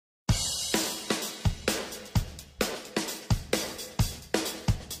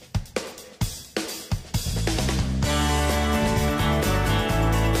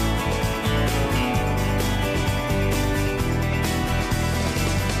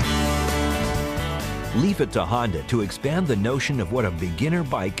Leave it to Honda to expand the notion of what a beginner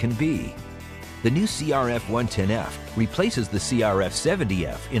bike can be. The new CRF110F replaces the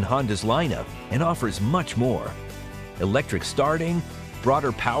CRF250L in Honda's lineup and offers much more. Electric starting,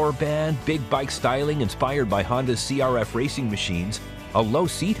 broader power band, big bike styling inspired by Honda's CRF racing machines, a low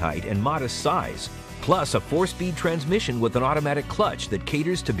seat height and modest size, plus a 4-speed transmission with an automatic clutch that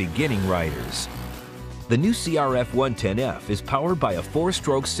caters to beginning riders. The new CRF110F is powered by a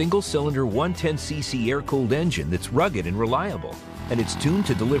 4-stroke single-cylinder 110cc air-cooled engine that's rugged and reliable, and it's tuned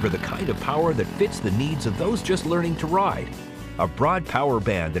to deliver the kind of power that fits the needs of those just learning to ride. A broad power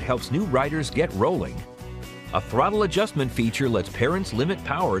band that helps new riders get rolling. A throttle adjustment feature lets parents limit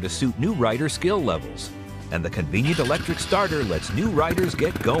power to suit new rider skill levels. And the convenient electric starter lets new riders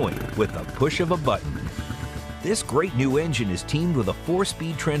get going with the push of a button. This great new engine is teamed with a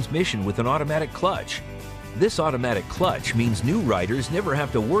 4-speed transmission with an automatic clutch. This automatic clutch means new riders never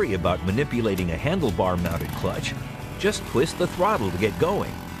have to worry about manipulating a handlebar-mounted clutch. Just twist the throttle to get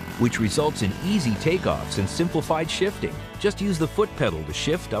going, which results in easy takeoffs and simplified shifting. Just use the foot pedal to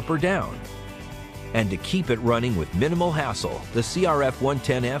shift up or down. And to keep it running with minimal hassle, the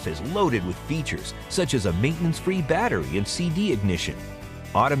CRF110F is loaded with features such as a maintenance-free battery and CD ignition,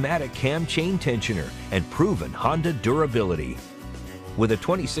 automatic cam chain tensioner, and proven Honda durability. With a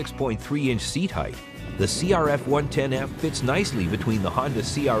 26.3-inch seat height, the CRF110F fits nicely between the Honda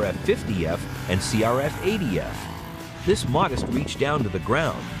CRF50L and CRF80L. This modest reach down to the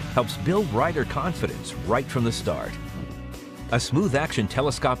ground helps build rider confidence right from the start. A smooth-action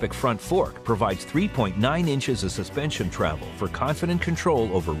telescopic front fork provides 3.9 inches of suspension travel for confident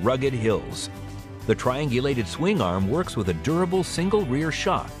control over rugged hills. The triangulated swing arm works with a durable single rear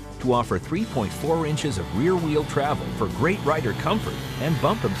shock to offer 3.4 inches of rear wheel travel for great rider comfort and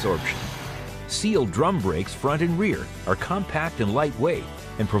bump absorption. Sealed drum brakes front and rear are compact and lightweight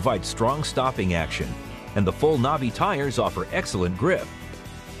and provide strong stopping action, and the full knobby tires offer excellent grip.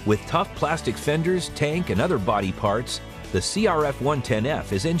 With tough plastic fenders, tank, and other body parts, the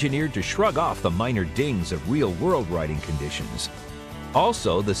CRF110F is engineered to shrug off the minor dings of real-world riding conditions.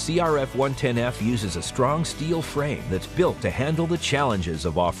 Also, the CRF110F uses a strong steel frame that's built to handle the challenges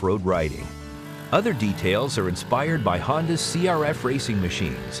of off-road riding. Other details are inspired by Honda's CRF racing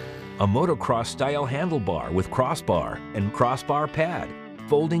machines, a motocross-style handlebar with crossbar and crossbar pad,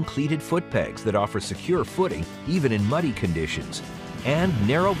 folding cleated foot pegs that offer secure footing even in muddy conditions, and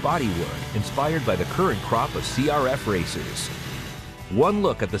narrow bodywork inspired by the current crop of CRF racers. One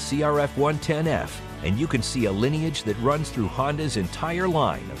look at the CRF110F and you can see a lineage that runs through Honda's entire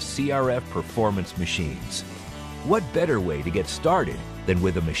line of CRF performance machines. What better way to get started than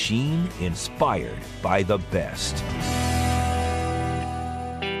with a machine inspired by the best?